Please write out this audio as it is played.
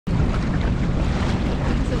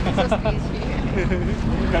So squeeze.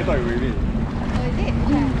 I thought you were waving. Oh, is it?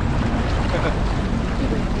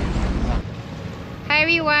 Hi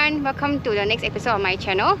everyone, welcome to the next episode of my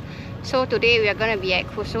channel. So today we are going to be at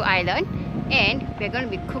Kusu Island and we're going to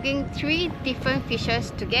be cooking 3 different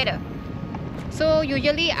fishes together. So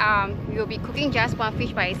usually we will be cooking just one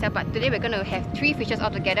fish by itself, but today we're going to have 3 fishes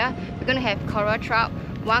all together. We're going to have coral trout,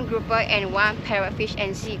 1 grouper and 1 parrotfish,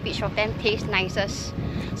 and see which of them tastes nicest.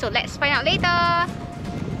 So let's find out later.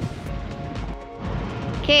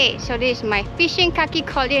 Okay, so this is my fishing kaki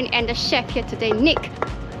Colin and the chef here today, Nick.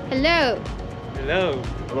 Hello. Hello.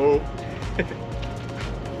 Hello.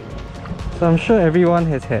 So I'm sure everyone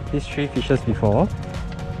has had these 3 fishes before.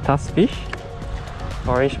 Tusk fish,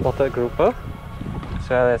 orange spotted grouper, as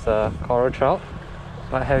well as a coral trout.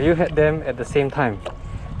 But have you had them at the same time?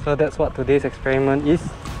 So that's what today's experiment is.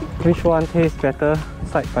 Which one tastes better,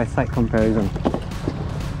 side by side comparison.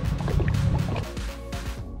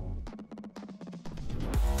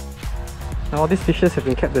 Now all these fishes have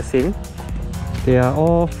been kept the same. They are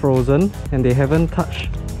all frozen and they haven't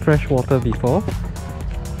touched fresh water before.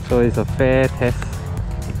 So it's a fair test.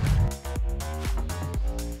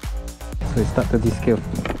 So we start to descale.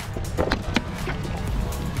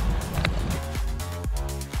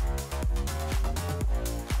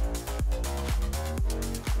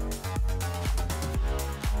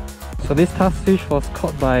 So this tusk fish was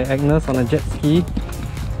caught by Agnes on a jet ski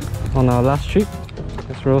on our last trip.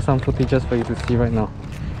 Let's roll some footages for you to see right now.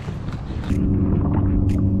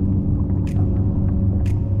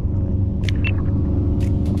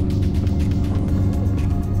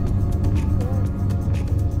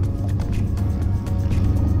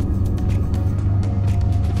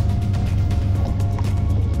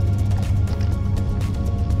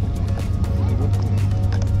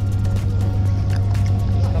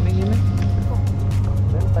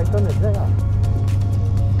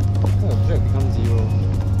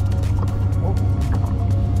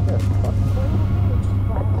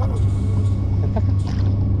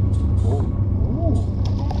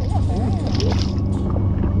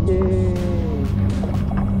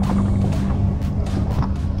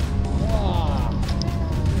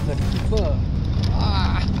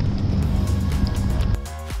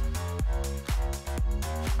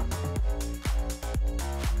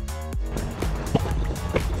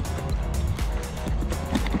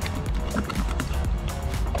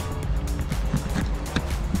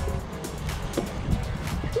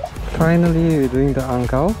 Finally, we're doing the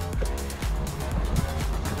angkau.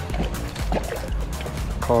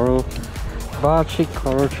 Coral, bar cheek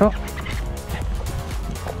coral trout.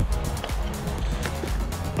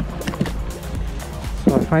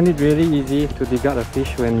 So I find it really easy to dig out a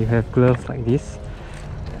fish when you have gloves like this.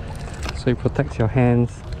 So it protects your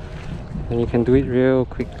hands and you can do it real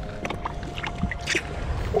quick.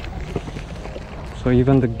 So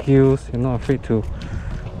even the gills, you're not afraid to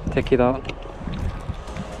take it out.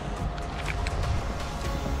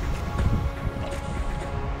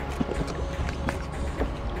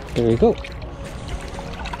 There we go.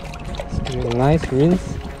 Let's give it a nice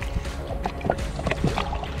rinse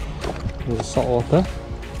in the salt water.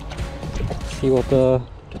 Seawater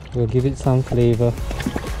will give it some flavor,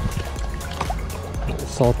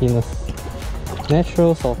 saltiness,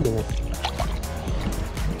 natural saltiness.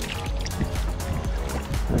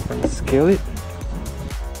 I can scale it.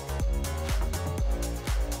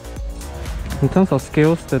 In terms of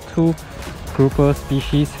scales, the 2 grouper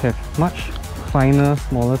species have much finer,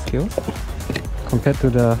 smaller scales compared to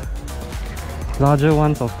the larger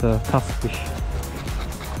ones of the tusk fish.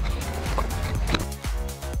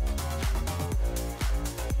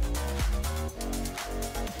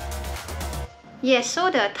 Yes, so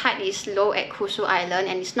the tide is low at Kusu Island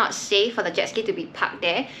and it's not safe for the jet ski to be parked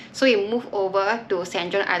there. So we move over to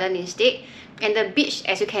St.John Island instead. And the beach,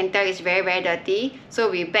 as you can tell, is very dirty. So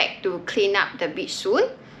we're back to clean up the beach soon.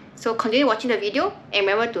 So continue watching the video and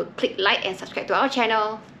remember to click like and subscribe to our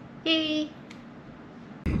channel. Yay!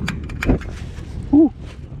 Ooh.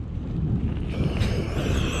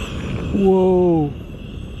 Whoa!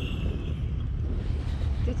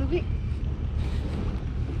 It's so big.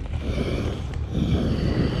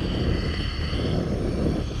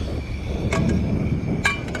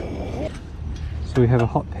 So we have a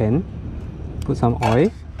hot pan, put some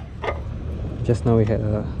oil. Just now we had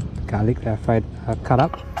a garlic that I cut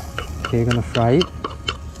up. Okay, gonna fry it.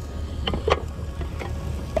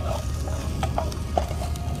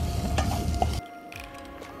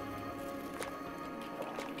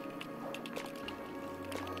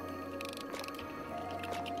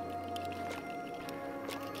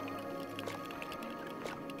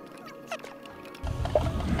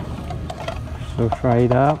 So fry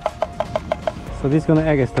it up. So this is gonna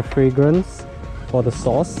act as the fragrance for the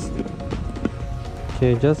sauce.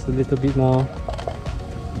 Okay, just a little bit more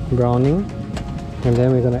browning, and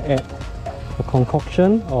then we're gonna add a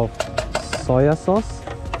concoction of soya sauce,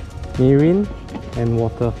 mirin, and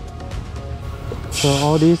water. So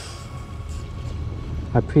all this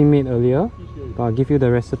I pre-made earlier, but I'll give you the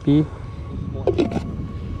recipe.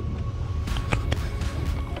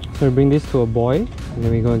 So we bring this to a boil, and then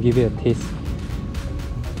we're gonna give it a taste.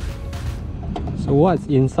 So what's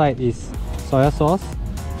inside is soya sauce,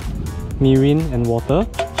 mirin, and water.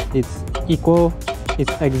 It's equal,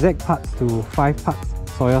 it's exact parts to 5 parts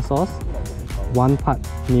soya sauce, 1 part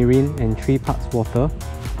mirin, and 3 parts water.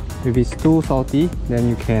 If it's too salty, then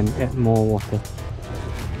you can add more water.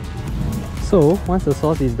 So once the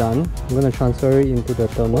sauce is done, I'm going to transfer it into the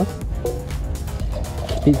thermos.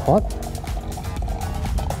 Keep it hot.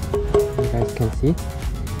 You guys can see.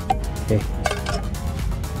 Okay.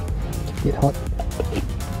 Keep it hot.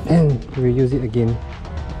 And reuse it again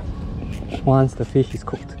once the fish is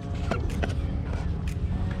cooked.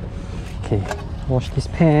 Okay, wash this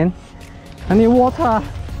pan. I need water.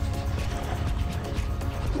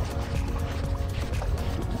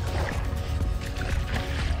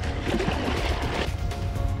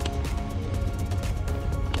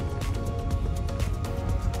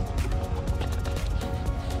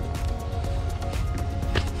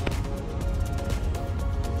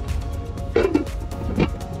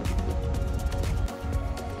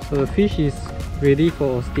 So the fish is ready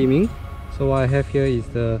for steaming. So what I have here is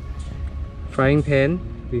the frying pan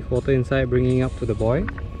with water inside, bringing up to the boil,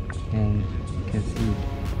 and you can see.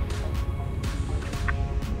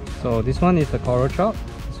 So this one is the coral trout,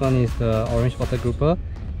 this one is the orange water grouper,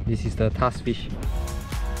 this is the tusk fish.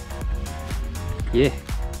 Yeah,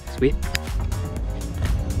 sweet.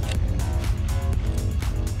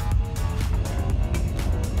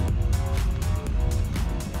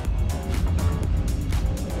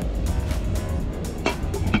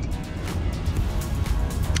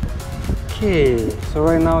 Okay, so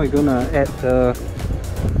right now we're gonna add the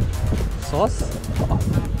sauce,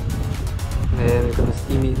 then we're gonna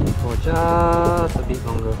steam it for just a bit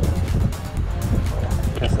longer.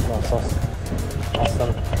 That's a lot of sauce.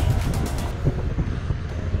 Awesome.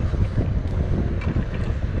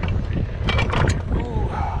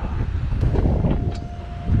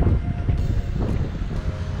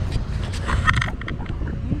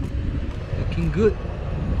 Looking good.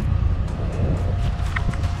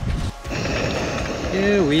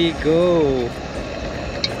 Here we go.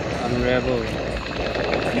 Unravel.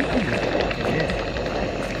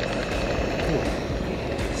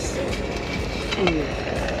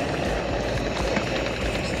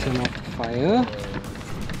 Let's turn off the fire.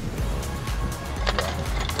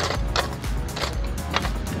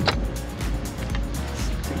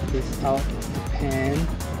 Take this out of the pan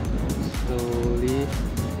slowly.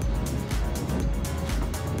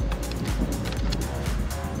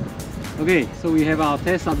 Okay, so we have our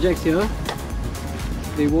test subjects here.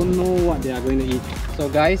 They won't know what they are going to eat. So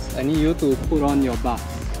guys, I need you to put on your buffs.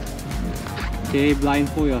 Okay,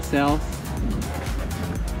 blindfold yourself.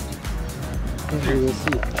 And we will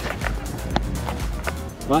see.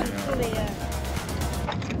 What?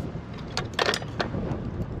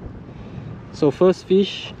 So first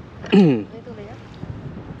fish, as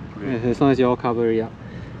long as you all cover it up.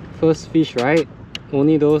 First fish, right?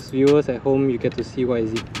 Only those viewers at home, you get to see what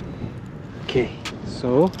is it. Okay,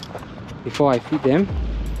 so before I feed them,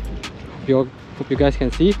 hope you guys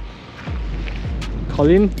can see.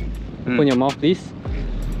 Colin, open your mouth please.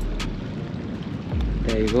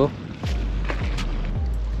 There you go.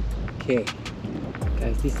 Okay,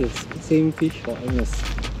 guys, this is the same fish for Ernest.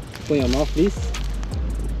 Open your mouth please.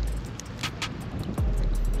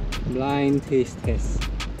 Blind taste test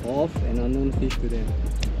of an unknown fish to them.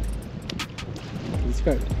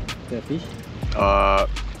 Describe the fish.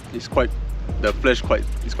 It's the flesh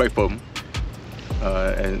is quite firm,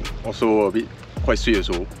 and also a bit quite sweet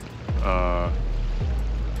also.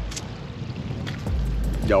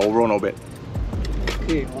 Yeah, overall not bad.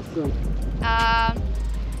 Okay, awesome.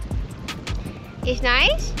 It's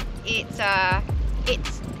nice. It's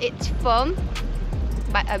firm,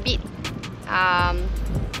 but a bit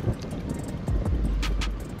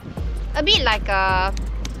like a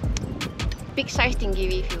big size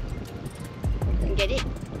stingray if you get it.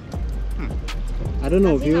 I don't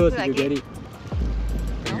know, Does it viewers, not if feel you like get it.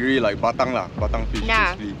 Stingray like batang lah, batang fish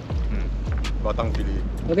Nah. basically. Batang fillet.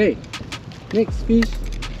 Okay, next fish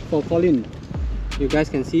for Colin. You guys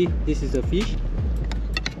can see this is a fish,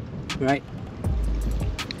 right?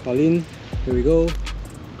 Colin, here we go.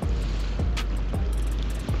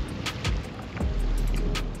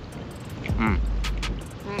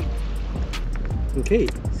 Okay,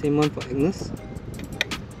 same one for Agnes.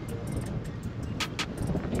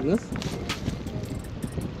 Agnes.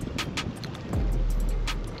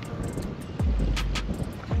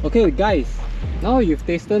 Okay guys, now you've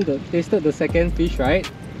tasted the second fish, right?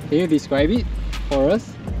 Can you describe it for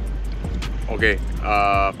us? Okay,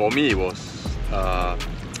 for me it was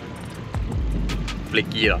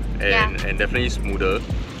flaky and definitely smoother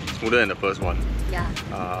than the first one. Yeah.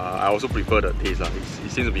 I also prefer the taste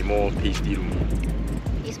it seems to be more tasty to me.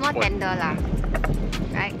 It's more tender lah,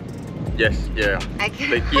 right? Yes, yeah.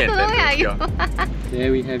 Flaky and tender. Yeah.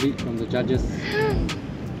 There we have it from the judges.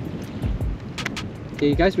 Okay,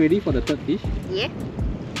 you guys ready for the third fish? Yeah.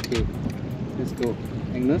 Okay, let's go.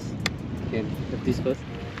 Agnes, you can have this first.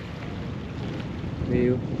 Will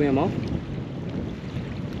you open your mouth?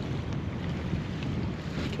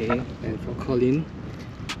 Okay, and for Colin.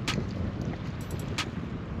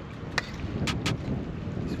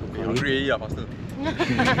 You're hungry, yeah, faster.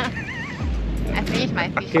 I finished my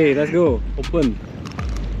fish. Okay, let's go. Open.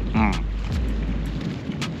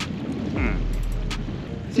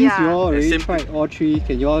 Since Yeah. you all already Same. tried all three,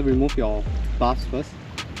 can you all remove your buffs first?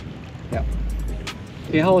 Yeah.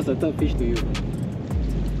 Okay, how was the third fish to you?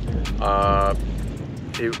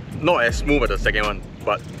 Not as smooth as the second one,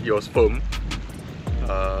 but it was firm.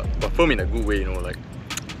 But firm in a good way, you know, like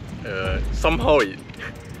somehow it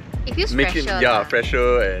feels makes fresher. it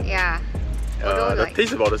fresher and Yeah. Although the like,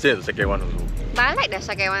 taste is about the same as the second one also. but I like the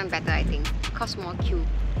second one better, I think. Cause more chew.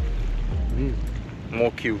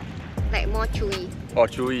 More Q. Like more chewy. Oh,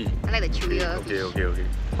 chewy. I like the chewier Okay, fish. okay.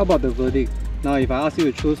 How about the verdict? Now if I ask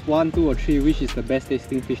you to choose 1, 2 or 3, which is the best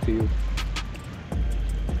tasting fish to you?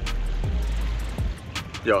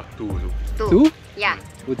 Yeah, two also. 2? Yeah.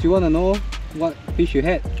 Would you want to know what fish you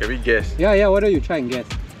had? Can we guess? Yeah, why don't you try and guess?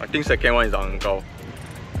 I think second one is the angkau.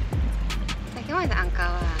 Second one is the angkau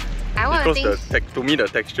lah. I want to Because think. to me the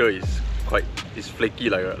texture is flaky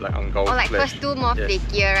like angkau. Or like flesh. first two more Yes.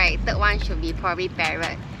 flakier, right? Third one should be probably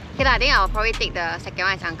parrot. Okay lah, I think I'll probably take the second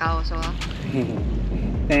one as angkau also.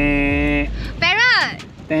 Parrot!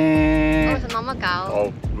 Oh, it's a normal cow.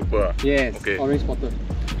 Oh, grouper. Yes, Okay. orange spotted.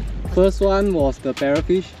 First one was the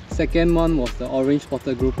parrotfish, second one was the orange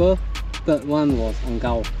spotted grouper, third one was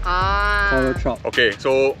angkau, coral trout. Okay,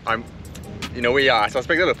 so I'm in a way I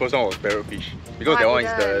suspected the first one was parrotfish because that one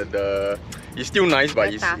is the it's still nice,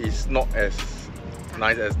 but it's not as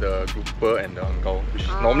nice as the grouper and the angkau, which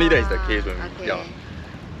normally that is the case when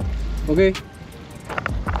Okay,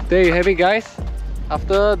 there you have it guys.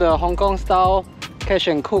 After the Hong Kong style catch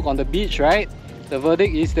and cook on the beach, right? The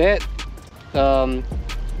verdict is that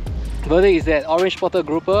orange spotted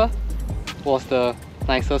grouper was the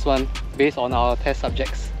nicest one based on our test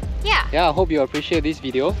subjects. Yeah. Yeah, I hope you appreciate this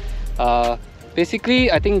video. Basically,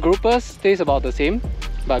 I think groupers taste about the same,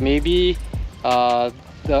 but maybe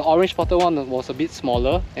the orange spotted one was a bit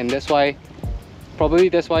smaller, and that's why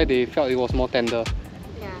they felt it was more tender.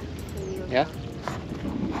 Yeah. Yeah.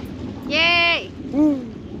 Yay!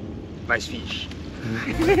 nice fish.